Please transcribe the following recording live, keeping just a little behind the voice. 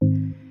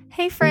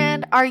Hey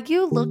friend, are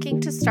you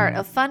looking to start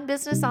a fun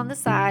business on the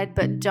side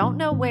but don't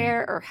know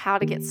where or how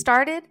to get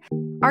started?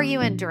 Are you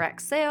in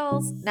direct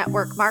sales,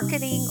 network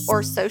marketing,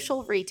 or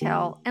social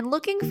retail and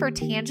looking for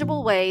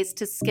tangible ways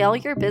to scale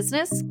your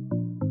business?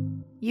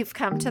 You've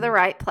come to the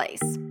right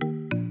place.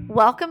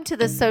 Welcome to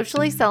the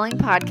Socially Selling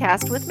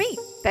Podcast with me,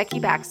 Becky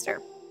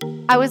Baxter.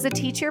 I was a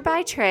teacher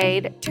by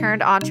trade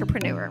turned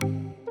entrepreneur.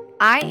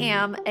 I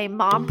am a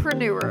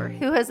mompreneur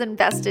who has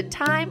invested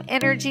time,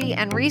 energy,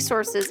 and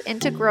resources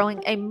into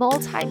growing a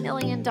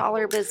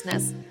multi-million-dollar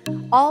business,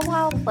 all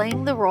while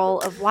playing the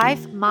role of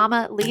wife,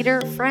 mama,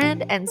 leader,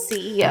 friend, and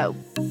CEO.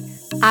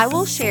 I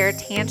will share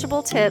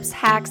tangible tips,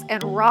 hacks,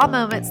 and raw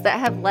moments that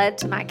have led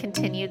to my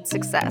continued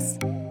success.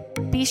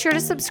 Be sure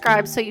to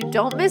subscribe so you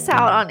don't miss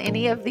out on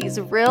any of these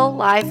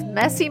real-life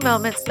messy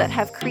moments that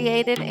have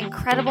created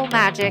incredible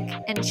magic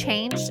and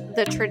changed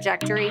the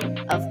trajectory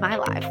of my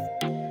life.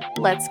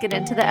 Let's get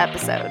into the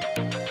episode.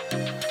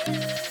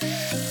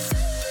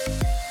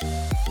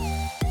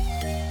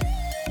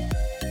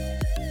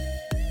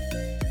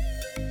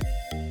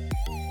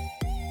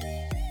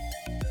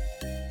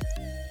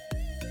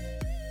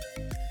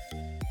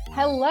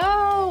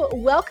 Hello,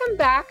 welcome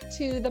back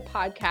to the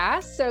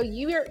podcast. So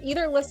you are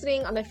either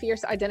listening on the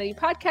Fierce Identity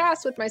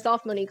Podcast with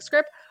myself, Monique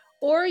Scripp,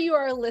 or you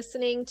are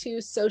listening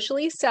to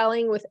Socially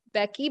Selling with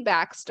Becky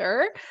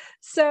Baxter.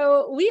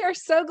 So we are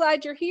so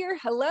glad you're here.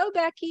 Hello,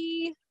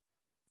 Becky.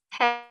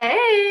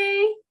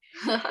 Hey.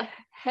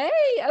 Hey,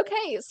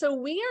 okay. So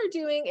we are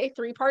doing a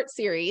 3-part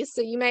series.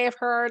 So you may have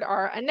heard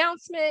our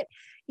announcement.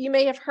 You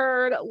may have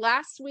heard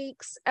last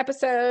week's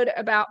episode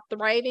about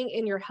thriving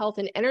in your health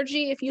and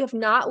energy. If you have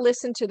not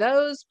listened to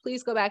those,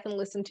 please go back and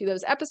listen to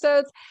those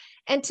episodes.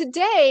 And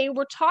today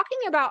we're talking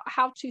about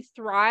how to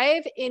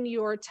thrive in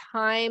your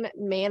time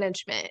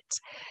management.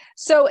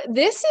 So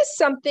this is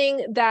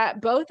something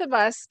that both of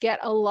us get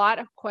a lot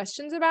of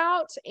questions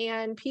about,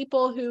 and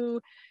people who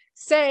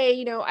say,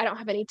 I don't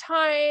have any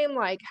time.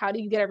 Like, how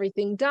do you get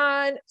everything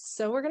done?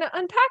 So we're going to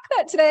unpack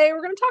that today.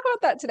 We're going to talk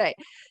about that today.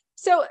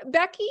 So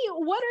Becky,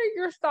 what are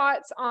your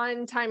thoughts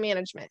on time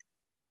management?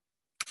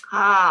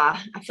 I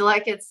feel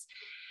like it's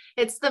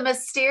the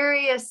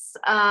mysterious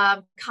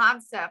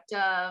concept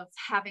of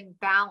having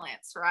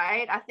balance,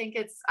 right?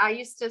 I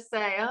used to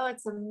say,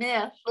 it's a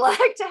myth,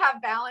 like to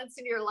have balance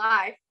in your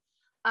life.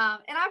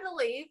 And I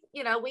believe,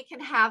 we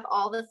can have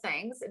all the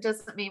things. It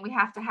doesn't mean we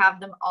have to have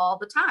them all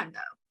the time though.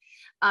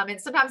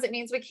 And sometimes it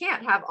means we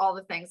can't have all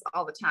the things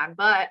all the time,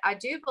 but I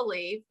do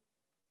believe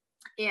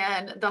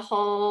in the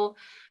whole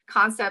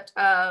concept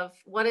of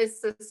what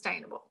is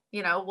sustainable.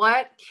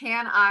 What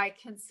can I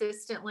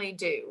consistently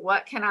do?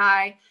 What can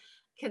I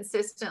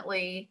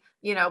consistently,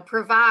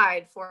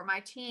 provide for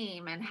my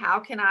team? And how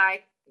can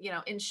I,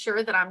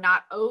 ensure that I'm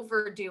not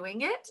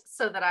overdoing it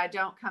so that I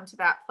don't come to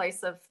that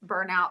place of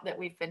burnout that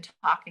we've been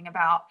talking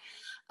about.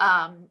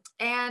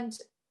 And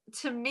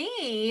to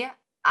me,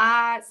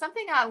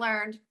 something I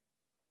learned,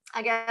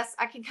 I guess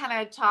I can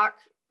kind of talk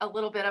a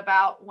little bit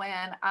about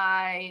when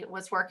I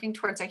was working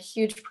towards a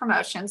huge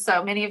promotion.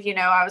 So many of you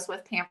know I was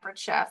with Pampered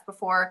Chef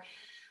before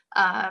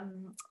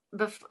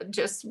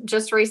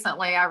just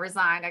recently. I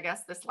resigned, I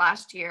guess, this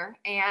last year.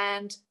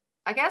 And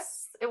I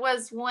guess it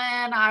was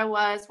when I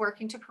was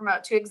working to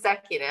promote to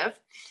executive.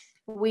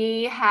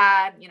 We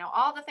had,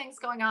 all the things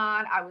going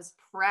on. I was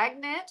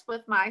pregnant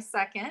with my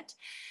second.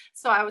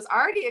 So I was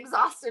already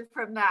exhausted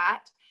from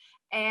that.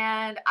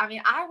 And I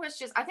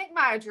think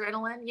my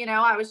adrenaline,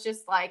 I was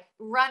just like,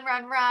 run,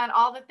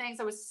 all the things.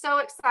 I was so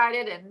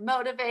excited and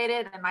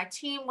motivated. And my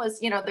team was,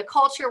 the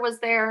culture was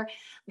there.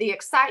 The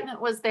excitement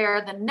was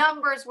there. The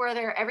numbers were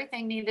there.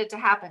 Everything needed to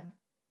happen.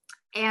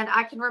 And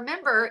I can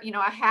remember,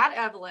 I had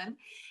Evelyn,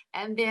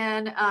 and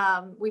then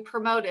we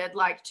promoted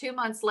like 2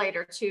 months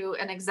later to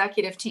an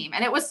executive team.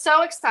 And it was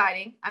so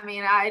exciting.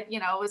 I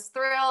was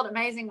thrilled,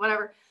 amazing,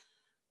 whatever.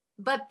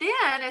 But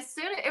then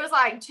it was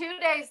like 2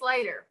 days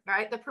later,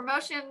 right? The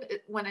promotion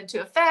went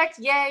into effect.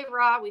 Yay,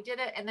 rah, we did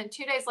it. And then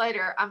 2 days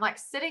later, I'm like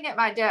sitting at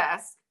my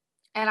desk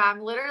and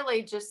I'm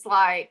literally just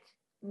like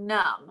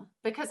numb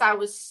because I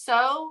was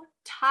so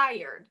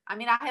tired. I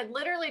had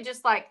literally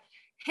just like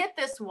hit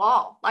this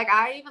wall. Like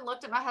I even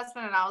looked at my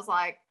husband and I was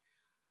like,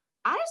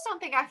 I just don't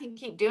think I can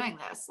keep doing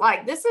this.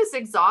 Like, this is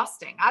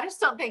exhausting. I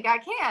just don't think I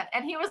can.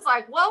 And he was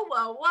like, whoa,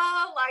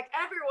 like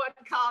everyone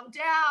calm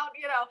down,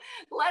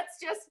 let's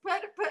just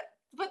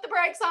put the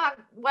brakes on.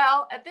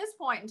 Well, at this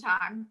point in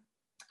time,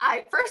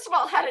 I first of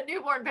all had a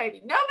newborn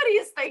baby. Nobody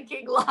is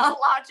thinking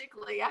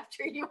logically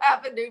after you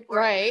have a newborn.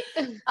 Right.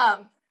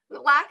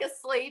 Lack of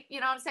sleep, you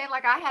know what I'm saying?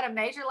 Like I had a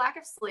major lack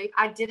of sleep.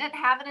 I didn't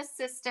have an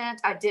assistant.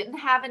 I didn't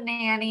have a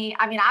nanny.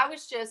 I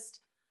was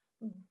just,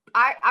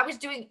 I was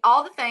doing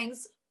all the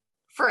things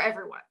for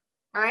everyone,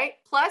 right?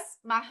 Plus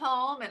my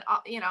home and,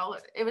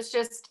 it was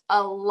just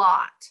a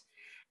lot.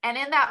 And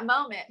in that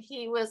moment,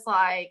 he was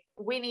like,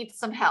 we need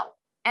some help.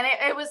 And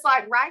it was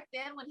like right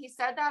then when he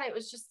said that, it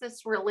was just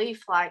this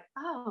relief, like,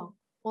 oh,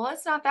 well,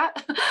 it's not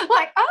that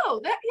like, oh,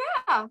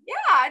 yeah,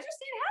 I just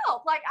need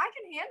help. Like I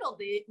can handle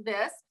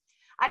this.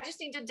 I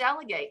just need to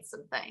delegate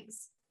some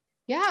things.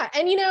 Yeah.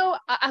 And, you know,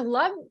 I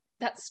love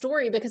that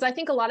story because I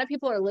think a lot of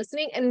people are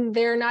listening and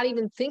they're not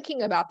even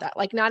thinking about that,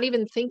 like not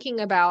even thinking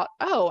about,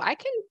 oh, I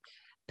can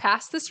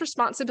pass this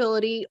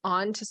responsibility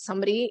on to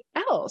somebody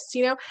else,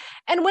 you know?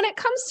 And when it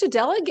comes to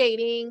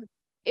delegating,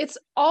 it's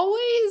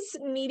always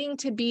needing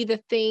to be the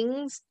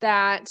things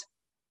that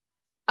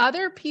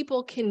other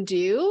people can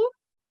do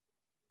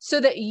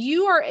so that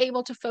you are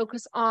able to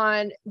focus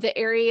on the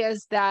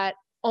areas that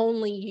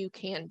only you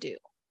can do.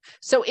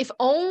 So if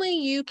only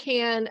you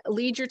can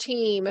lead your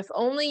team, if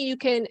only you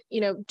can, you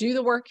know, do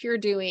the work you're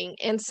doing,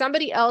 and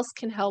somebody else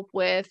can help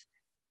with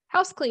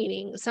house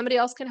cleaning, somebody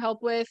else can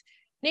help with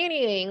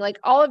nannying, like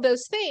all of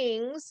those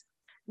things,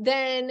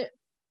 then,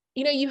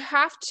 you know, you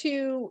have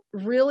to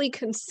really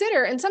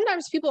consider. And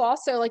sometimes people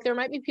also, like, there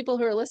might be people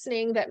who are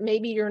listening that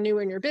maybe you're new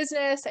in your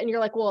business and you're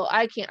like, well,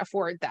 I can't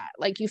afford that.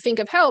 Like, you think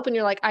of help and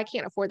you're like, I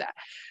can't afford that.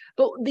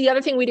 But the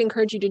other thing we'd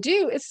encourage you to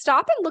do is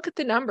stop and look at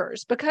the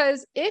numbers,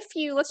 because if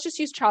you, let's just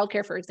use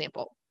childcare, for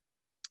example.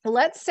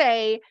 Let's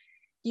say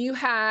you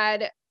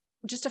had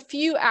just a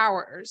few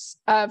hours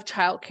of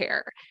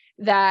childcare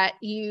that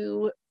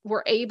you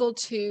were able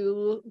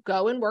to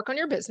go and work on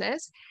your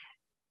business.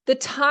 The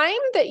time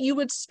that you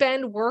would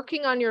spend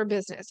working on your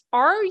business,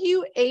 are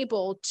you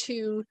able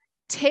to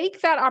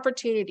take that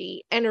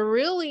opportunity and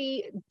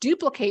really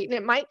duplicate? And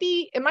it might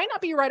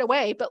not be right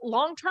away, but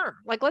long term.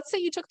 Like, let's say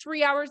you took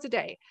 3 hours a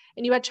day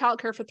and you had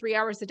childcare for 3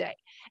 hours a day.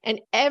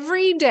 And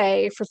every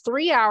day for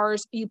 3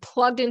 hours, you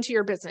plugged into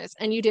your business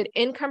and you did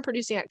income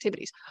producing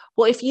activities.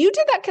 Well, if you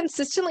did that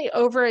consistently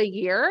over a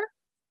year,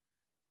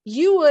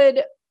 you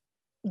would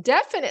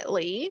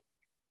definitely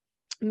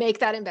make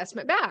that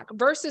investment back,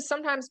 versus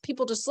sometimes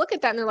people just look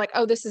at that and they're like,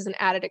 oh, this is an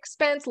added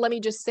expense. Let me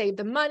just save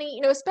the money.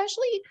 You know,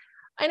 especially,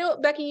 I know,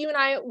 Becky, you and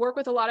I work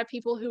with a lot of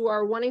people who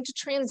are wanting to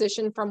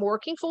transition from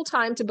working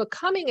full-time to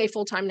becoming a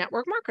full-time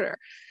network marketer.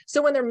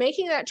 So when they're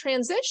making that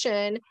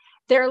transition,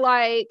 they're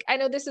like, I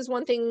know this is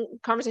one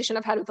conversation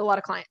I've had with a lot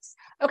of clients.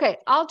 Okay,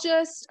 I'll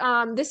just,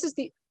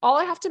 all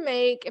I have to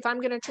make if I'm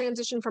going to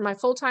transition from my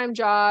full-time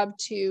job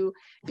to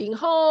being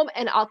home,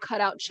 and I'll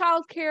cut out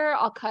childcare,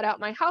 I'll cut out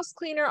my house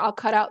cleaner, I'll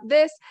cut out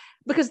this,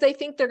 because they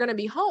think they're going to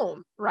be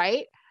home,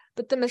 right?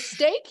 But the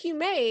mistake you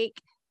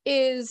make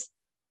is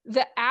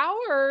the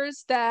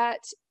hours that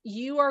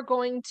you are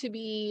going to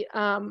be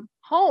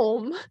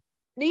home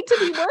need to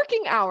be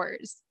working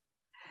hours.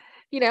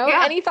 You know,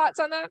 Yeah. any thoughts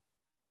on that?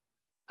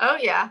 Oh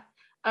yeah.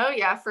 Oh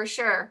yeah, for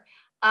sure.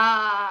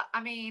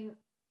 I mean,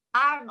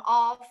 I'm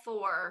all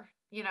for,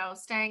 you know,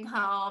 staying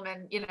home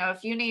and, you know,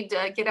 if you need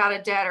to get out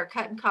of debt or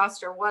cutting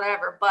costs or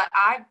whatever, but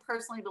I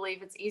personally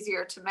believe it's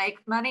easier to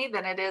make money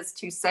than it is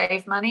to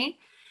save money.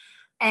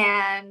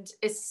 And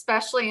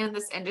especially in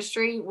this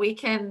industry, we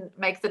can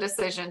make the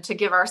decision to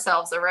give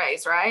ourselves a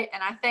raise, right?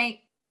 And I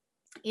think,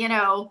 you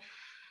know,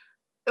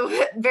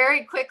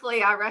 very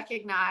quickly I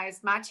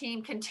recognized my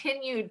team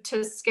continued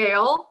to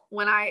scale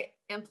when I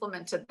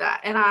implemented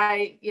that. And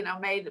I, you know,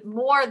 made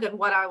more than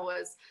what I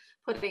was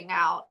putting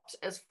out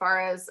as far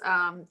as,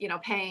 you know,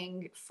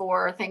 paying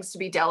for things to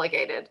be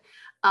delegated.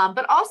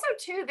 But also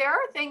too, there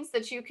are things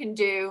that you can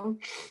do,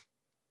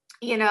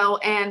 you know,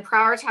 and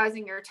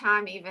prioritizing your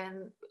time,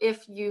 even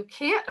if you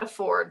can't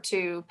afford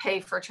to pay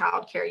for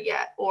childcare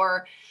yet,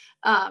 or,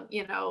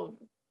 you know,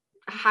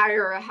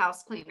 hire a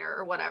house cleaner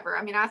or whatever.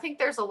 I mean, I think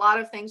there's a lot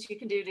of things you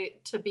can do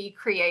to be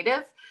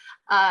creative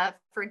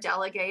for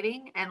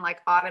delegating and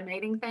like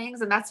automating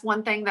things. And that's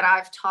one thing that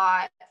I've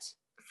taught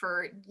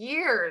for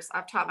years.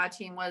 I've taught my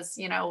team was,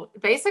 you know,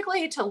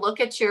 basically to look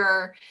at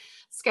your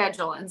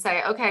schedule and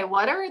say, okay,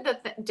 what are the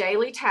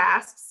daily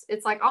tasks?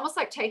 It's like almost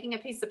like taking a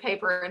piece of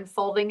paper and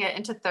folding it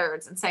into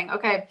thirds and saying,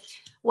 okay,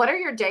 what are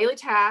your daily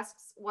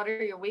tasks? What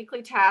are your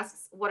weekly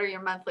tasks? What are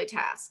your monthly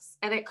tasks?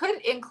 And it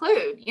could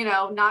include, you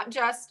know, not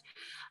just,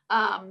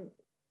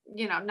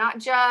 you know, not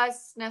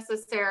just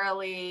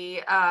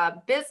necessarily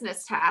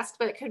business tasks,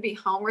 but it could be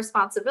home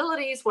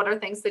responsibilities. What are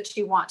things that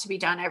you want to be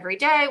done every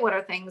day? What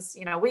are things,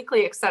 you know,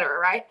 weekly, et cetera,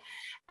 right?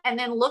 And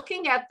then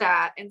looking at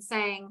that and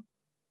saying,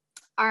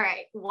 all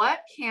right, what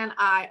can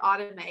I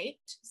automate?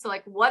 So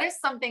like, what is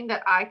something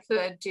that I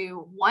could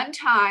do one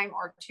time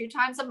or 2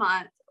 times a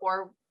month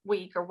or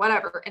week or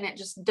whatever, and it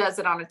just does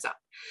it on its own.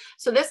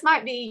 So this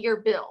might be your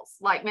bills.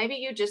 Like maybe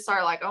you just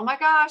are like, oh my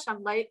gosh,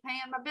 I'm late paying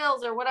my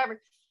bills or whatever.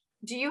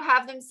 Do you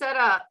have them set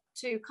up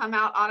to come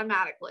out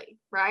automatically,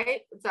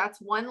 right? That's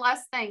one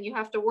less thing you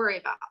have to worry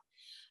about.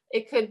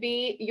 It could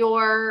be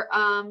your,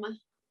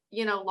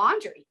 you know,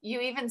 laundry.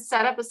 You even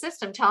set up a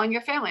system telling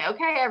your family,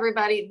 okay,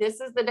 everybody, this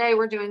is the day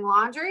we're doing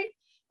laundry.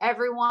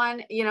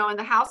 Everyone, you know, in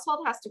the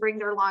household has to bring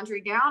their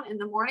laundry down in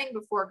the morning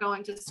before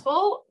going to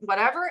school,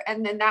 whatever.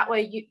 And then that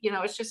way, you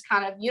know, it's just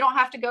kind of, you don't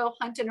have to go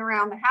hunting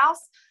around the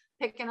house,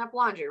 picking up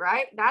laundry,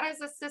 right? That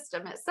is a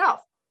system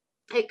itself.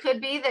 It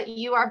could be that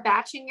you are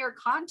batching your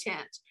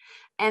content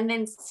and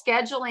then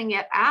scheduling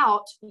it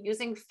out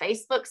using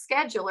Facebook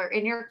Scheduler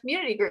in your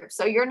community group.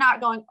 So you're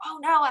not going, oh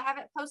no, I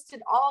haven't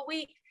posted all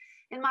week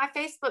in my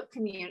Facebook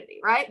community,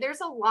 right? There's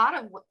a lot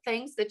of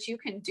things that you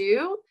can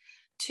do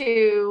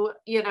to,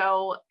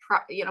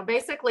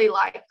 basically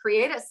like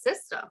create a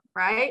system,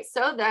 right?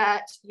 So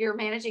that you're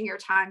managing your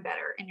time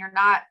better and you're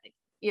not,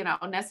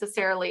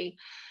 necessarily,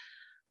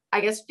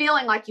 I guess,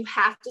 feeling like you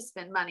have to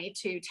spend money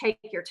to take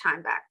your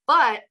time back.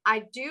 But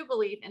I do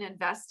believe in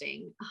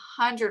investing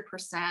 100%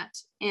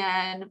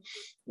 in,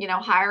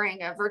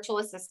 hiring a virtual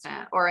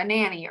assistant or a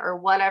nanny or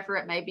whatever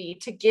it may be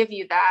to give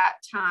you that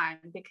time.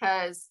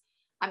 Because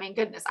I mean,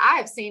 goodness, I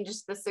have seen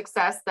just the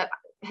success that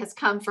has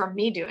come from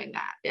me doing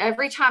that.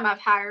 Every time I've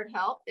hired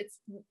help,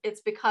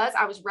 it's because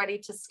I was ready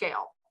to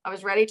scale. I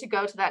was ready to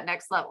go to that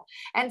next level.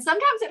 And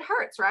sometimes it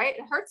hurts, right?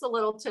 It hurts a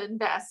little to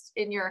invest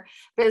in your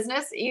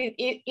business,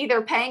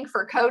 either paying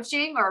for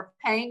coaching or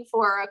paying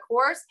for a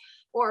course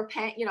or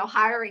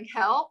hiring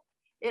help.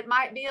 It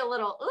might be a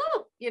little,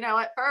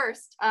 at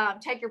first,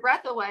 take your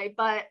breath away,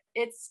 but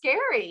it's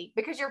scary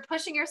because you're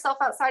pushing yourself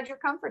outside your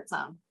comfort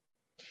zone.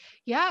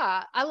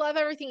 Yeah, I love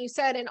everything you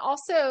said. And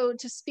also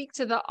to speak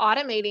to the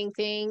automating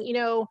thing,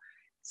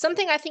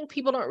 something I think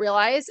people don't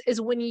realize is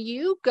when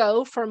you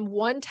go from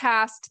one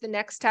task to the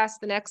next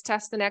task, the next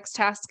task, the next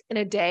task in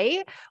a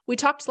day, we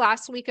talked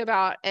last week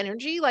about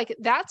energy. Like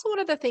that's one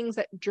of the things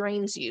that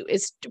drains you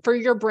is for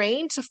your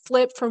brain to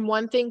flip from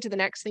one thing to the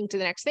next thing to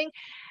the next thing.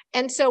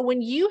 And so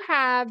when you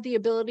have the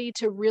ability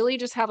to really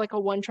just have like a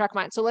one track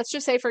mind. So let's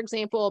just say, for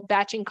example,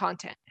 batching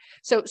content.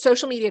 So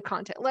social media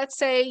content. Let's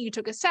say you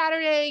took a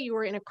Saturday, you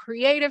were in a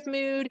creative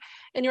mood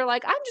and you're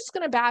like, I'm just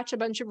going to batch a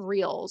bunch of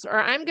reels,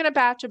 or I'm going to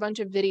batch a bunch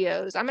of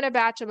videos. I'm going to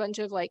batch a bunch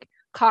of like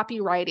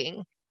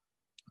copywriting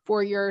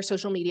for your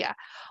social media.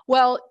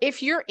 Well,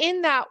 if you're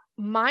in that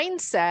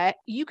mindset,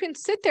 you can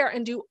sit there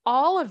and do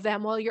all of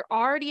them while you're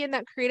already in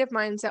that creative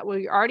mindset, where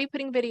you're already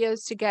putting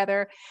videos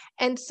together.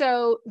 And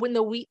so when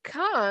the week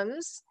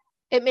comes,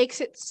 it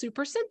makes it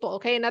super simple.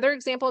 Okay. Another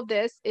example of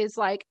this is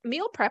like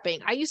meal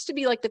prepping. I used to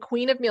be like the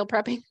queen of meal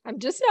prepping. I'm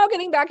just now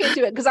getting back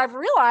into it because I've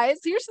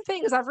realized, here's the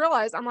thing, is I've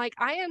realized I'm like,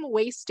 I am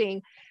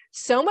wasting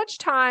so much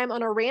time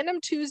on a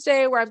random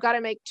Tuesday where I've got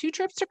to make 2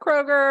 trips to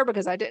Kroger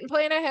because I didn't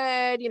plan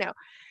ahead,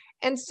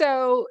 And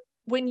so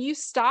when you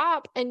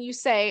stop and you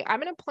say,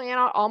 I'm going to plan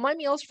out all my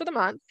meals for the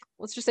month,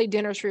 let's just say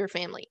dinners for your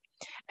family.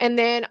 And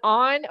then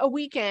on a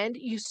weekend,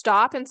 you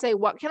stop and say,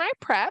 what can I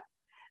prep?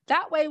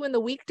 That way, when the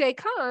weekday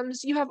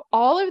comes, you have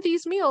all of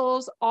these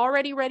meals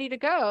already ready to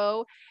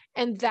go,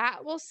 and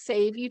that will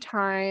save you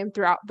time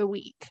throughout the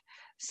week.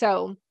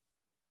 So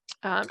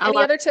any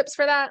other tips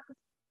for that?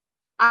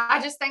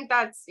 I just think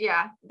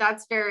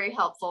that's very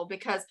helpful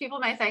because people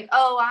may think,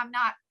 oh, I'm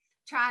not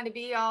trying to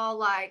be all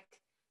like,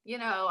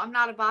 I'm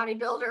not a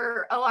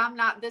bodybuilder. Oh, I'm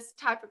not this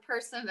type of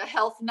person, a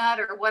health nut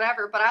or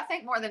whatever. But I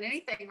think more than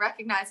anything,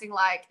 recognizing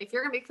like if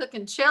you're going to be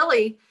cooking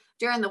chili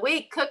during the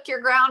week, cook your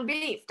ground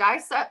beef,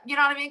 dice up,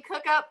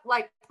 cook up,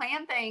 like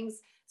plan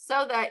things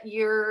so that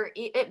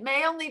it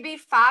may only be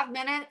 5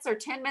 minutes or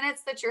 10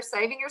 minutes that you're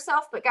saving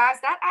yourself. But guys,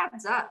 that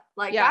adds up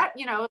like that,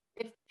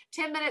 if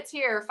 10 minutes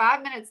here,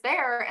 5 minutes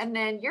there, and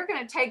then you're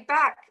going to take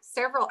back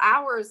several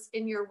hours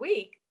in your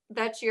week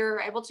that you're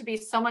able to be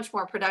so much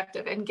more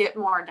productive and get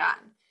more done.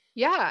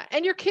 Yeah.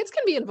 And your kids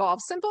can be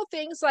involved. Simple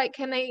things like,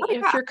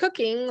 if you're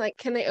cooking, like,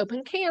 can they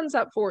open cans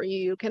up for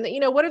you? Can they,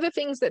 what are the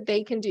things that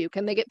they can do?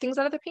 Can they get things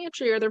out of the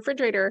pantry or the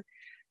refrigerator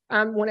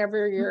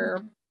whenever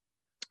you're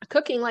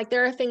cooking? Like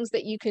there are things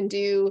that you can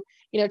do,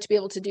 to be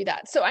able to do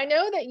that. So I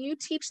know that you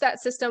teach that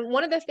system.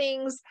 One of the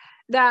things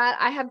that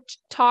I have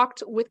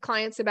talked with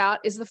clients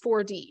about is the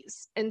 4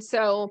 Ds. And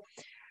so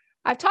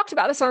I've talked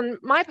about this on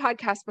my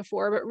podcast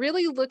before, but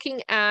really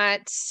looking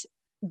at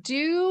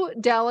do,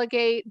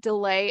 delegate,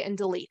 delay, and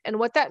delete. And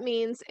what that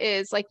means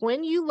is like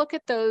when you look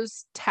at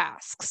those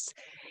tasks,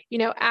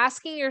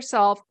 asking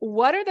yourself,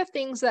 what are the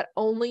things that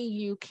only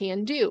you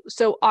can do?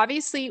 So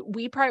obviously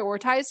we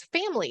prioritize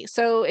family.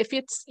 So if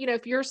it's,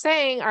 if you're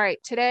saying, all right,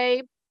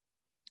 today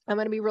I'm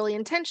going to be really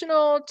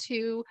intentional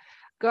to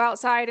go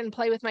outside and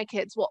play with my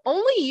kids. Well,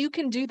 only you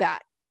can do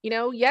that.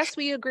 Yes,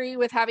 we agree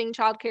with having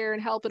childcare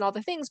and help and all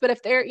the things, but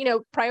if they're,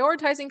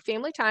 prioritizing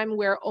family time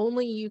where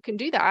only you can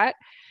do that,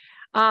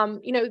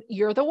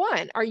 you're the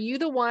one. Are you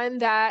the one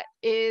that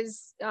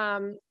is,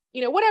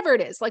 whatever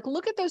it is, like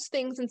look at those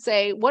things and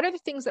say, what are the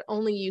things that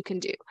only you can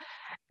do?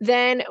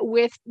 Then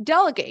with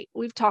delegate,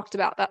 we've talked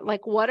about that.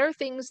 Like, what are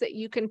things that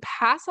you can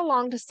pass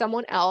along to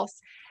someone else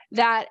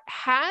that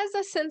has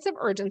a sense of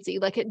urgency?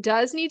 Like it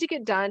does need to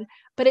get done,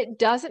 but it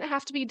doesn't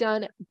have to be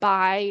done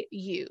by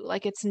you.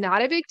 Like it's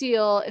not a big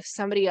deal if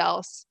somebody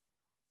else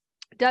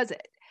does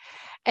it.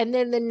 And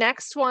then the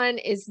next one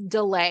is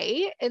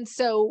delay. And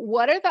so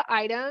what are the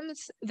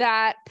items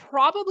that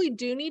probably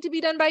do need to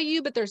be done by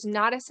you, but there's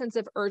not a sense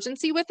of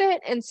urgency with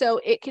it? And so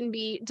it can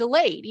be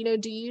delayed.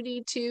 Do you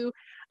need to,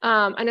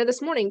 I know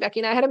this morning, Becky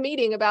and I had a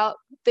meeting about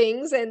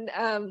things and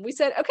we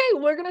said, okay,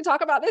 we're going to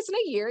talk about this in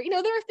a year. There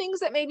are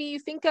things that maybe you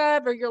think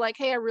of, or you're like,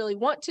 hey, I really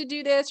want to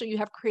do this, or you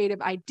have creative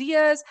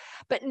ideas,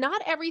 but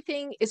not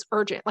everything is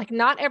urgent. Like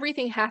not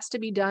everything has to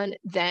be done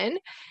then.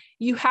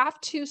 you have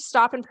to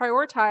stop and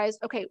prioritize,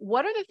 okay,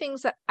 what are the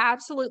things that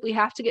absolutely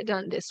have to get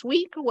done this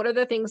week? What are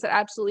the things that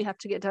absolutely have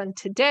to get done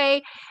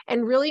today?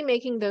 And really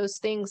making those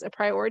things a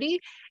priority.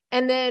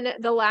 And then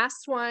the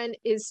last one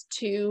is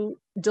to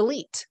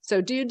delete.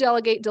 So do,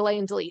 delegate, delay,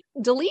 and delete.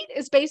 Delete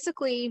is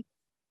basically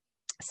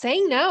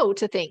saying no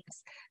to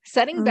things,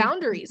 setting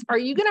boundaries. Are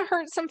you going to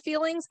hurt some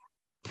feelings?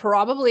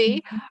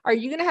 Probably. Are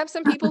you going to have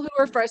some people who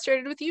are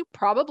frustrated with you?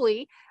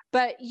 Probably.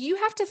 But you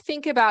have to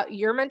think about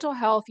your mental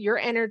health, your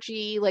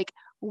energy, like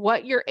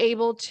what you're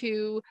able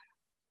to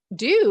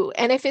do.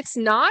 And if it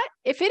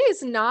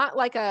is not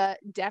like a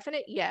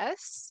definite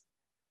yes,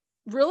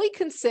 really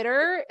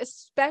consider,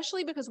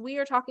 especially because we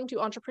are talking to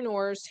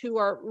entrepreneurs who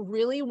are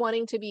really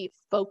wanting to be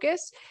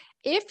focused.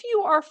 If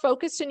you are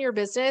focused in your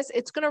business,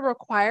 it's going to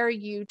require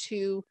you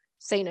to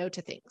say no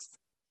to things.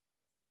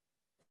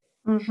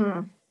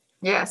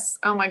 Yes.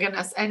 Oh my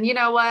goodness. And you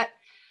know what?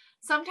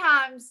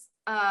 Sometimes,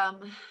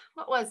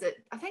 what was it?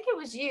 I think it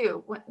was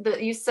you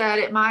that you said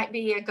it might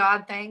be a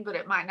God thing, but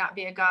it might not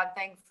be a God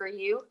thing for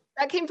you.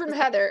 That came from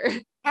Heather.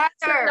 Heather,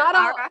 So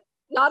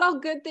not all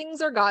good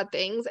things are God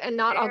things, and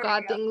not all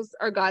God go. things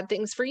are God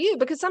things for you,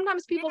 because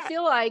sometimes people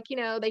feel like,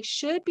 they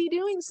should be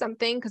doing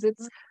something because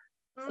it's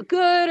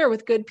good or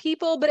with good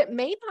people, but it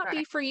may not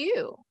be for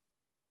you.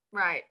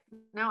 Right.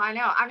 No, I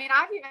know. I mean,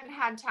 I've even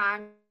had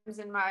times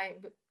in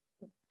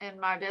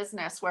my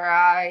business where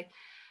I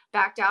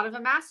backed out of a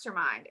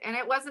mastermind, and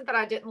it wasn't that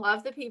I didn't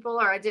love the people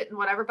or I didn't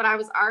whatever, but I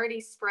was already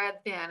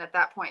spread thin at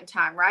that point in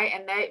time. Right.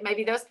 And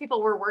maybe those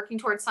people were working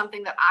towards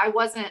something that I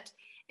wasn't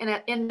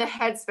in the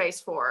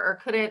headspace for, or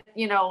couldn't,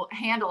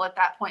 handle at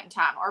that point in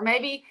time. Or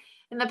maybe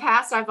in the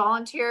past I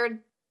volunteered.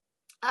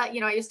 I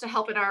used to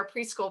help in our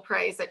preschool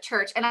praise at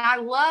church, and I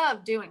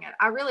love doing it.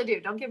 I really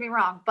do. Don't get me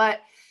wrong. But,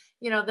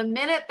 the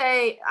minute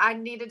I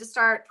needed to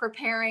start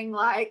preparing,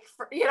 like,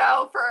 for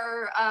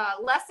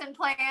lesson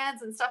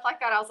plans and stuff like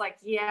that, I was like,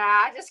 yeah,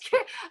 I had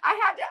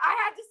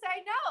to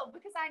say no,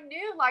 because I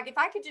knew, like, if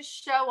I could just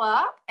show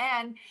up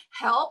and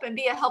help and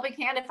be a helping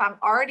hand, if I'm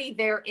already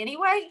there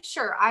anyway,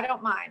 sure, I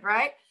don't mind.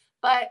 Right.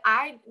 But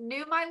I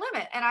knew my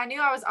limit, and I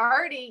knew I was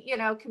already,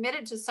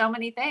 committed to so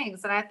many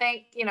things. And I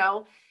think,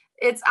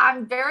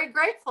 I'm very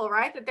grateful,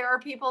 right, that there are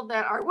people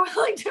that are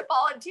willing to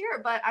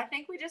volunteer, but I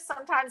think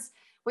sometimes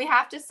we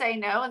have to say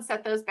no and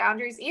set those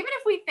boundaries, even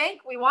if we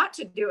think we want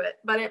to do it,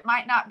 but it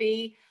might not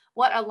be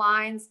what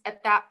aligns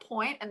at that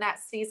point and that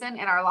season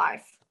in our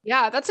life.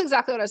 Yeah, that's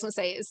exactly what I was going to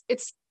say.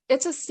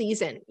 It's a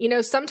season.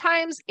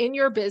 Sometimes in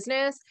your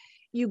business,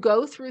 you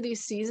go through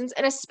these seasons,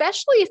 and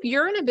especially if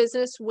you're in a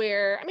business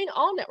where,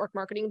 all network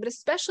marketing, but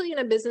especially in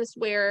a business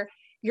where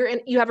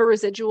you have a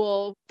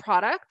residual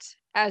product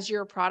as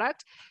your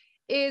product,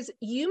 is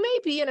you may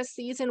be in a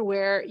season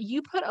where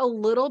you put a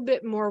little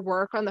bit more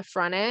work on the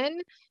front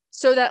end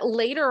so that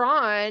later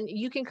on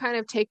you can kind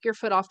of take your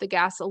foot off the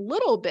gas a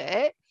little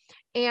bit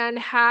and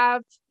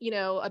have,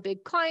 a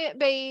big client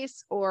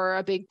base or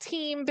a big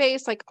team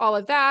base, like all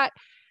of that.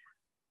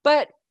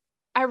 But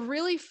I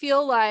really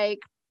feel like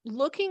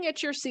looking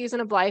at your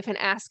season of life and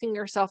asking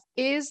yourself,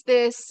 is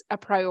this a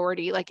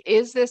priority? Like,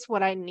 is this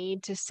what I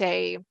need to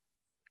say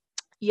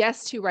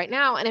yes to right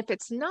now? And if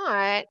it's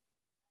not,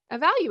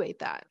 evaluate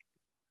that.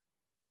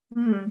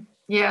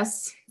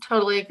 Yes,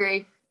 totally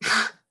agree.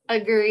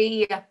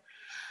 Agree.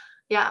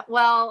 Yeah.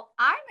 Well,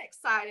 I'm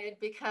excited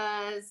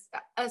because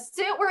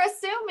we're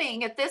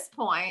assuming at this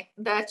point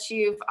that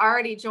you've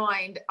already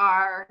joined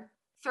our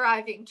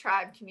Thriving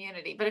Tribe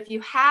community. But if you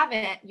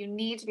haven't, you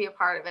need to be a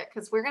part of it,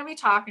 because we're going to be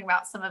talking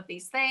about some of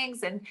these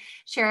things and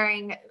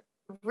sharing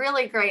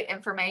really great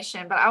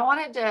information. But I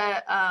wanted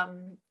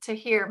to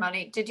hear,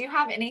 Monique, did you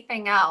have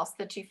anything else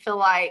that you feel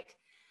like,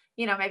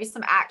 maybe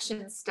some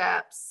action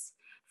steps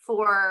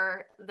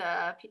for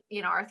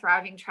our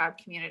Thriving Tribe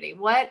community?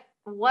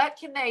 What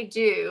can they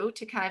do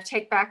to kind of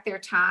take back their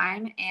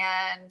time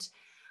and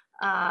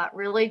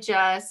really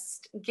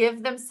just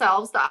give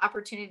themselves the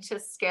opportunity to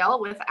scale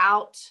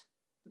without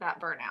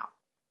that burnout?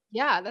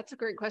 Yeah, that's a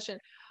great question.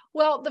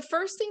 Well, the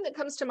first thing that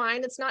comes to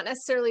mind, it's not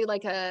necessarily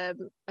like a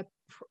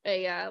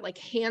like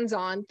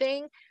hands-on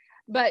thing,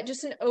 but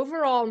just an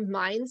overall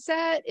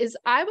mindset, is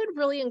I would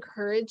really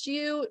encourage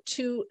you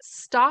to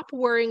stop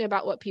worrying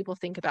about what people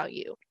think about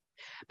you.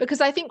 Because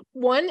I think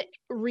one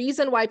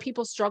reason why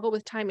people struggle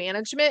with time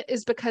management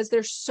is because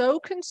they're so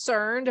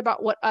concerned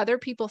about what other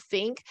people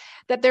think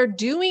that they're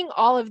doing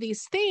all of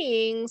these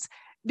things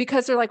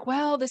because they're like,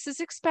 well, this is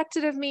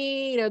expected of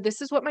me.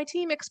 This is what my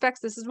team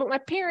expects. This is what my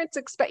parents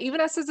expect, even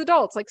us as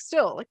adults, like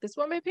still, like, this is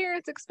what my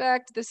parents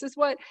expect. This is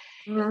what,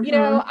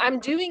 I'm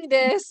doing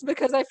this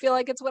because I feel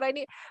like it's what I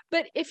need.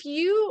 But if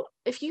you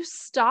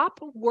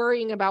stop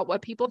worrying about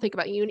what people think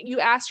about you, and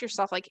you ask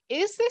yourself, like,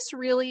 is this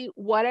really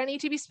what I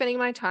need to be spending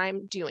my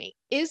time doing?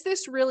 Is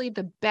this really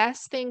the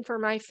best thing for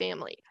my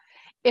family?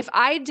 If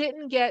I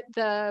didn't get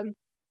the,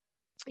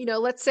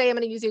 let's say I'm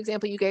going to use the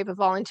example you gave of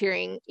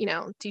volunteering,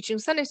 teaching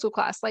Sunday school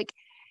class. Like,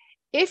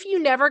 if you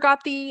never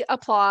got the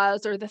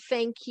applause or the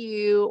thank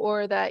you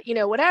or the,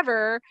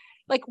 whatever,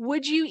 like,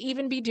 would you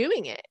even be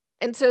doing it?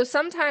 And so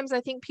sometimes I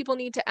think people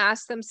need to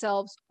ask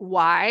themselves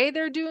why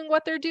they're doing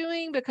what they're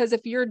doing, because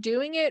if you're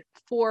doing it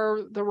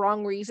for the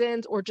wrong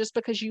reasons or just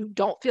because you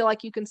don't feel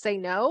like you can say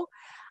no,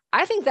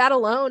 I think that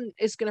alone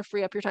is going to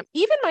free up your time.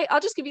 I'll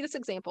just give you this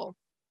example.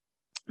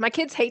 My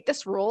kids hate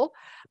this rule,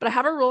 but I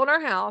have a rule in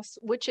our house,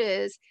 which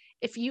is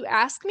if you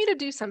ask me to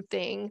do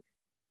something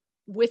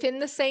within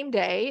the same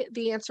day,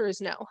 the answer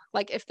is no.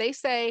 Like if they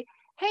say,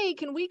 hey,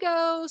 can we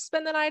go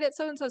spend the night at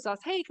so and so's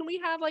house? Hey, can we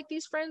have like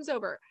these friends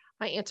over?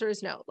 My answer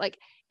is no. Like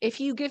if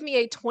you give me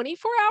a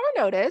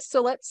 24-hour notice,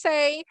 so let's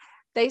say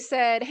they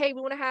said, hey,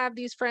 we want to have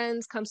these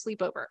friends come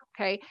sleep over.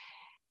 Okay.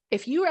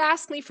 If you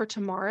ask me for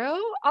tomorrow,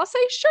 I'll say,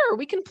 sure,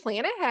 we can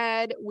plan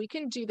ahead. We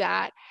can do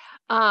that.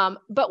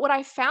 But what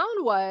I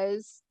found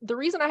was the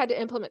reason I had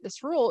to implement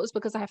this rule is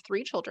because I have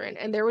 3 children,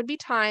 and there would be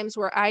times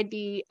where I'd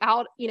be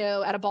out,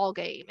 at a ball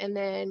game, and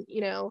then,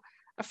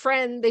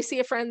 they see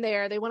a friend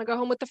there, they want to go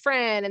home with the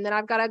friend, and then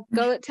I've got to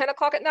go at 10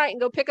 o'clock at night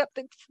and go pick up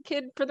the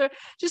kid for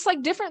just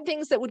like different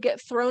things that would get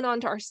thrown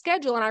onto our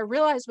schedule. And I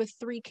realized with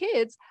 3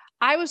 kids,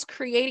 I was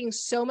creating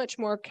so much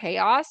more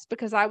chaos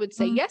because I would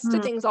say yes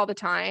to things all the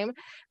time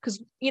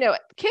because,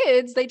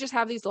 kids, they just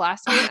have these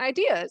last minute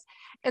ideas.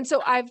 And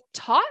so I've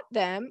taught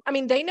them, I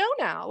mean, they know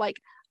now, like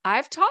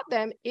I've taught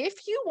them,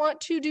 if you want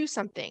to do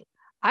something,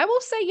 I will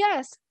say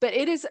yes, but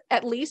it is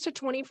at least a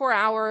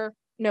 24-hour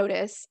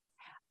notice.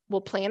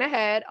 We'll plan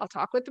ahead. I'll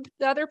talk with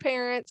the other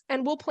parents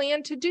and we'll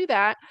plan to do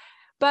that.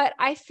 But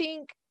I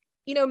think,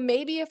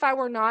 maybe if I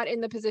were not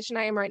in the position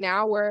I am right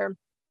now where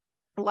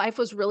life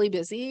was really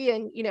busy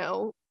and,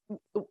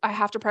 I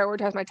have to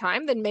prioritize my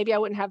time, then maybe I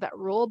wouldn't have that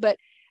rule. But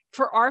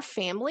for our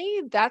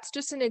family, that's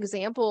just an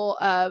example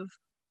of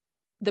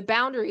the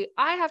boundary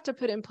I have to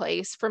put in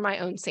place for my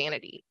own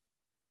sanity.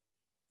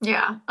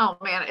 Yeah. Oh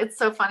man, it's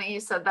so funny you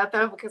said that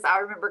though, because I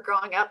remember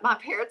growing up, my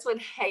parents would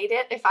hate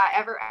it if I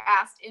ever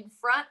asked in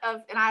front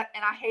of, and I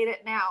hate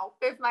it now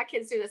if my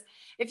kids do this.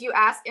 If you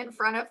ask in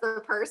front of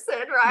the person,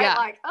 right? Yeah.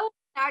 Like, oh,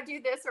 can I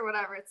do this or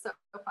whatever. It's so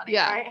funny,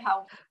 Yeah. right?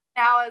 How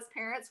now as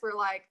parents, we're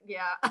like,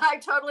 yeah, I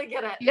totally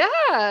get it.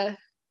 Yeah.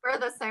 We're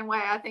the same way.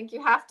 I think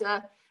you have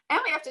to, and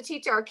we have to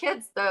teach our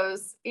kids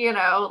those,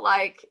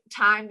 like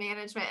time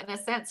management in a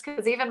sense.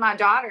 Cause even my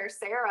daughter,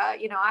 Sarah,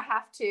 I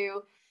have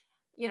to,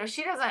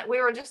 she doesn't, we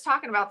were just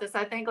talking about this.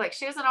 I think like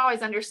she doesn't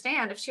always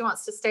understand if she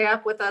wants to stay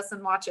up with us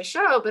and watch a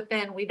show, but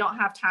then we don't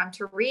have time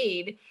to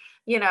read,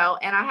 and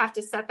I have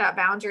to set that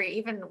boundary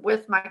even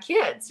with my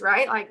kids,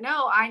 right? Like,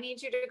 no, I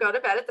need you to go to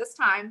bed at this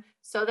time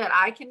so that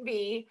I can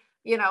be,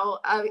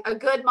 a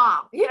good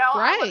mom, I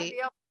want to Right. be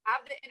able to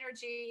have the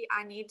energy.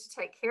 I need to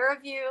take care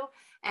of you.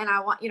 And I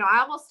want,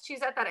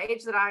 she's at that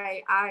age that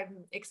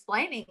I'm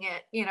explaining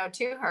it,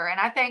 to her. And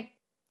I think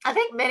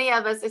many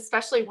of us,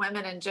 especially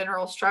women in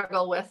general,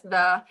 struggle with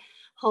the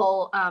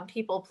whole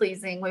people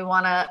pleasing. We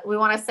want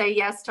to say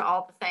yes to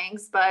all the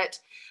things, but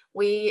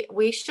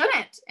we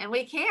shouldn't and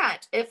we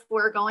can't if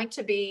we're going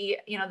to be,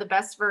 the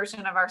best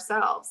version of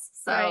ourselves.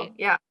 So Right.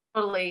 yeah,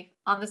 totally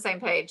on the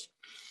same page.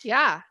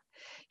 Yeah.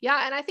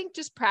 Yeah. And I think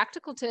just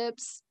practical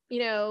tips,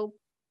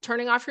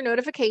 turning off your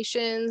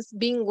notifications,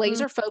 being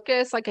laser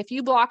focused. Like if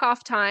you block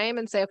off time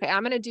and say, okay,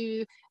 I'm going to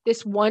do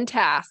this one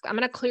task, I'm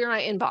going to clear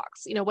my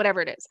inbox,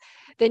 whatever it is,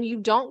 then you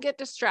don't get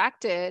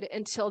distracted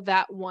until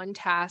that one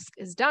task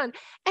is done.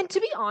 And to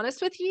be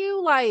honest with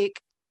you,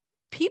 like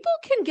people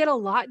can get a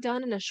lot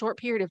done in a short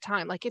period of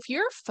time. Like if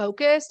you're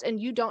focused and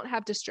you don't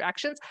have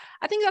distractions,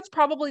 I think that's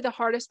probably the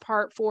hardest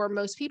part for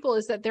most people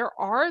is that there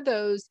are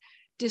those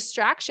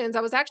distractions.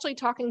 I was actually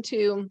talking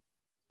to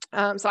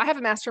so I have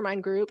a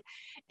mastermind group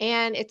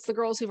and it's the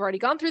girls who've already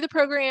gone through the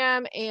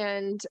program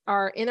and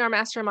are in our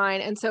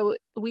mastermind. And so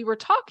we were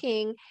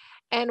talking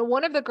and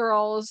one of the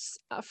girls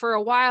for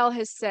a while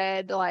has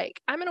said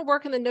like, I'm going to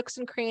work in the nooks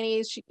and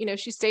crannies.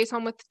 She stays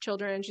home with the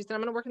children. She said,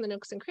 I'm going to work in the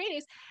nooks and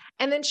crannies.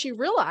 And then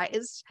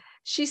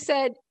she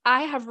said,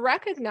 I have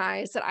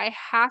recognized that I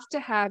have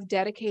to have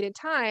dedicated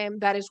time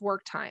that is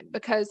work time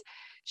because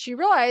she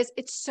realized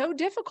it's so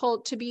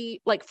difficult to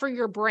be like for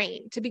your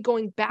brain to be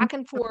going back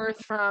and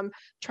forth from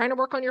trying to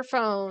work on your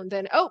phone,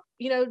 then,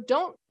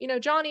 don't,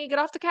 Johnny, get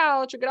off the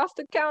couch or get off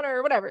the counter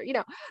or whatever,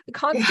 the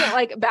constant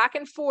like back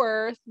and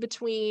forth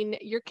between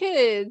your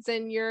kids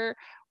and your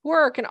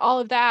work and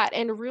all of that.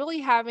 And really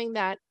having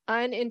that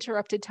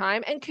uninterrupted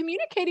time and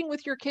communicating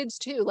with your kids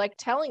too, like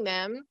telling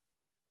them,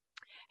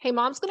 hey,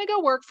 mom's going to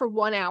go work for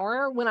 1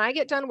 hour. When I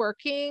get done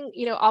working,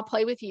 I'll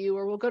play with you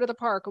or we'll go to the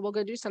park or we'll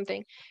go do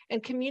something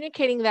and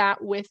communicating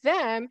that with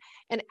them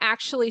and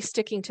actually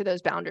sticking to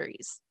those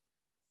boundaries.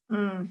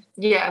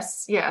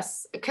 Yes,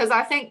 yes. Because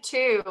I think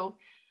too,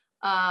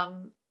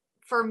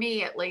 for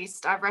me at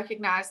least, I've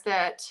recognized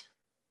that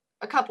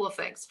a couple of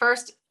things.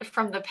 First,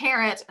 from the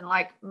parent and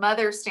like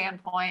mother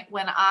standpoint,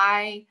 when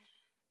I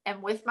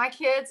am with my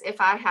kids,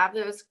 if I have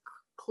those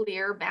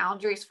clear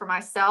boundaries for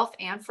myself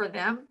and for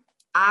them,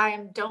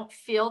 I don't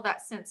feel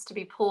that sense to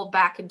be pulled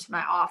back into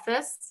my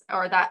office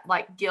or that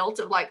like guilt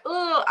of like,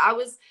 oh,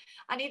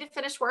 I need to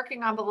finish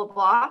working on blah, blah,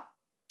 blah.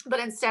 But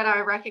instead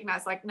I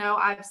recognize like, no,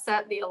 I've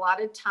set the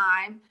allotted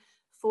time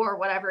for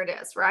whatever it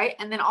is. Right.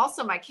 And then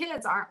also my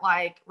kids aren't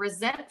like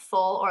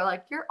resentful or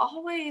like, you're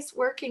always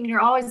working, you're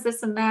always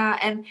this and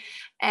that. And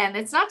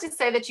it's not to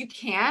say that you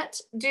can't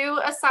do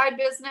a side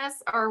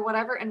business or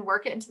whatever and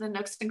work it into the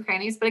nooks and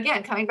crannies. But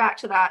again, coming back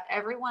to that,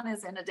 everyone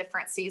is in a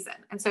different season.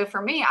 And so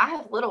for me, I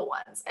have little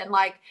ones and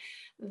like,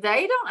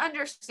 they don't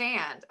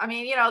understand. I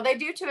mean, they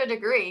do to a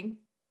degree,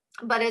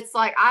 but it's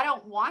like, I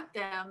want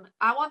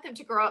them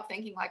to grow up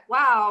thinking like,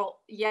 wow,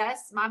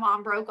 yes, my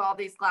mom broke all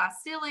these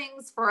glass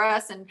ceilings for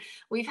us and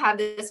we've had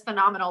this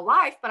phenomenal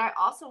life, but I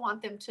also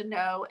want them to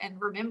know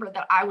and remember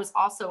that I was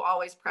also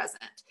always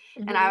present.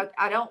 Mm-hmm. And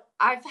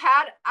I've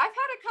had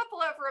a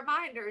couple of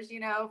reminders,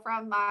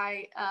 from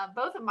my,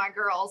 both of my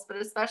girls, but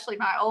especially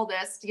my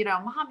oldest,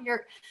 mom,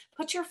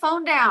 put your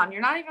phone down.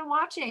 You're not even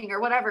watching or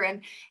whatever.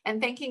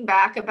 And thinking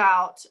back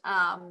about,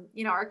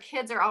 our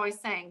kids are always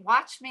saying,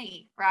 watch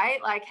me,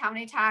 right? Like how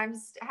many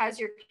times has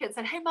your kid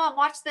said, hey mom,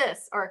 watch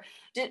this, or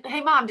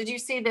hey mom, did you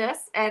see this?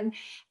 And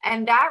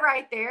that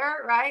right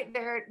there, right?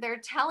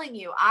 They're telling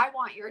you, I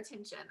want your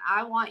attention.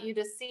 I want you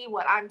to see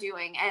what I'm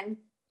doing. And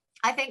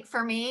I think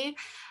for me,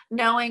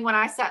 knowing when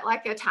I set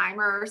like a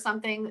timer or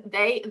something,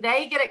 they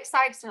get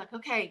excited. So like,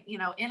 okay,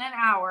 in an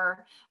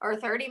hour or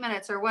 30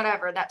 minutes or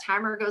whatever, that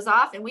timer goes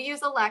off, and we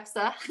use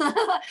Alexa.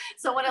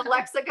 So when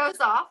Alexa goes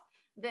off,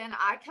 then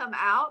I come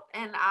out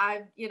and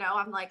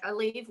I'm like, I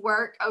leave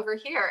work over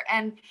here.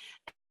 And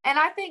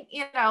I think,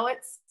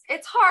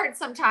 it's hard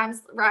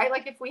sometimes, right?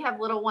 Like if we have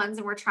little ones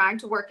and we're trying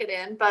to work it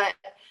in, but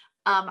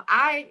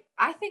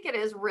I think it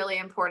is really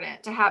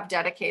important to have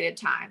dedicated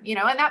time,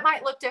 and that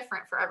might look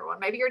different for everyone.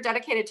 Maybe your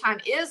dedicated time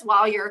is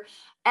while you're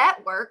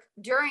at work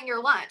during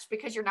your lunch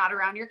because you're not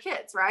around your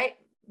kids, right?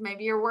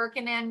 Maybe you're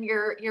working in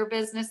your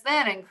business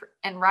then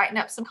and writing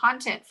up some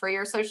content for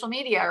your social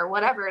media or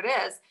whatever it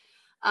is.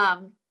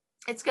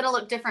 It's going to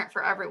look different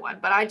for everyone,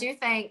 but I do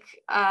think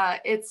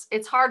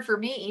it's hard for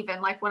me,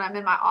 even like when I'm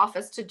in my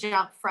office, to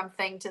jump from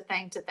thing to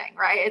thing to thing,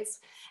 right?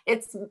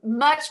 It's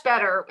much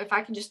better if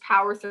I can just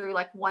power through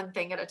like one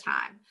thing at a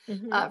time,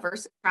 mm-hmm.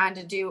 Versus trying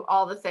to do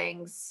all the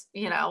things,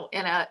 in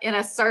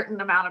a certain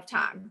amount of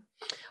time.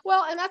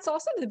 Well, and that's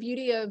also the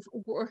beauty of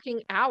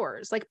working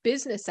hours, like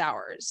business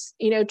hours,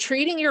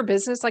 treating your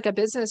business like a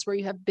business where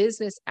you have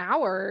business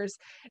hours.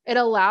 It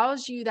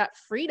allows you that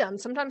freedom.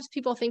 Sometimes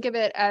people think of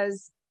it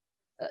as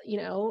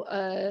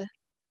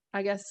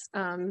I guess,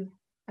 I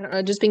don't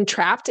know, just being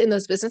trapped in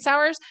those business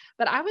hours.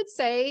 But I would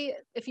say,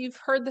 if you've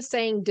heard the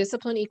saying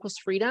discipline equals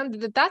freedom,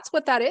 that's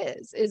what that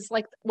is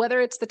like,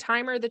 whether it's the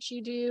timer that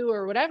you do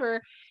or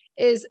whatever,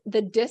 is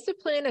the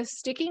discipline of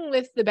sticking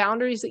with the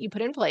boundaries that you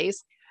put in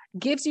place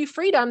gives you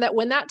freedom that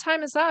when that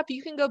time is up,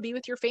 you can go be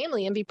with your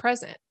family and be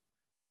present.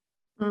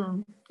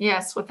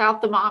 Yes.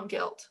 Without the mom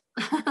guilt.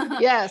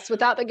 Yes.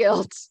 Without the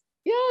guilt.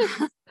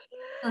 Yes.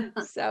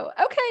 So,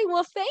 okay.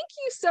 Well, thank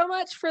you so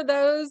much for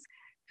those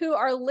who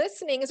are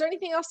listening. Is there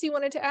anything else you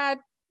wanted to add,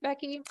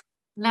 Becky?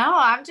 No,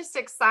 I'm just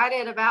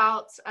excited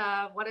about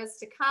what is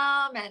to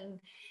come.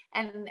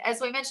 And as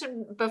we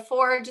mentioned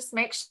before, just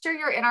make sure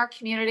you're in our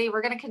community.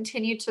 We're going to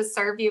continue to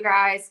serve you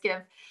guys,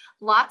 give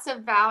lots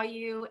of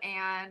value,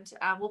 and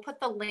we'll put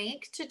the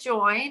link to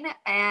join,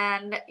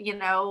 and,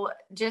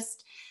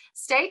 just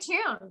stay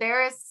tuned.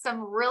 There is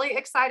some really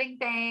exciting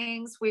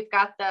things. We've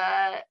got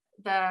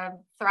the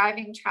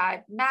Thriving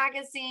Tribe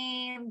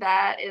magazine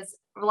that is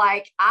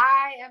like,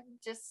 I am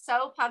just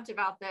so pumped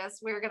about this.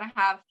 We're going to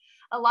have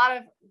a lot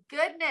of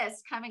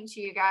goodness coming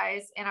to you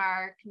guys in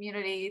our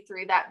community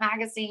through that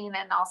magazine,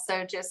 and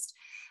also just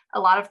a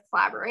lot of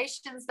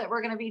collaborations that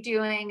we're going to be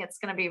doing. It's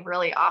going to be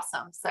really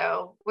awesome.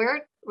 So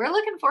we're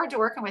looking forward to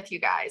working with you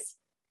guys.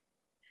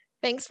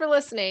 Thanks for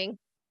listening.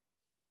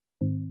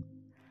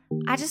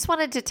 I just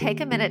wanted to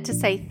take a minute to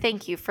say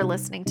thank you for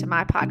listening to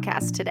my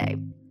podcast today.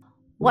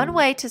 One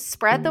way to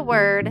spread the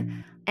word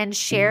and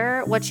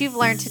share what you've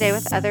learned today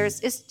with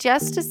others is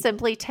just to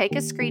simply take a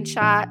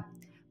screenshot,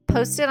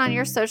 post it on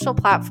your social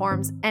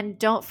platforms, and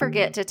don't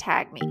forget to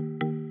tag me.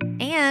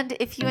 And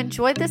if you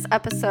enjoyed this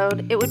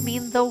episode, it would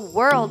mean the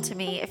world to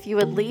me if you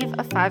would leave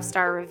a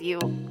 5-star review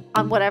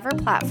on whatever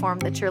platform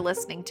that you're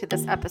listening to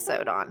this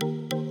episode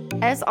on.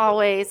 As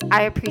always,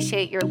 I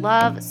appreciate your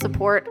love,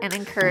 support, and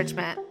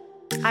encouragement.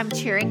 I'm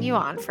cheering you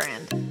on,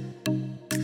 friend.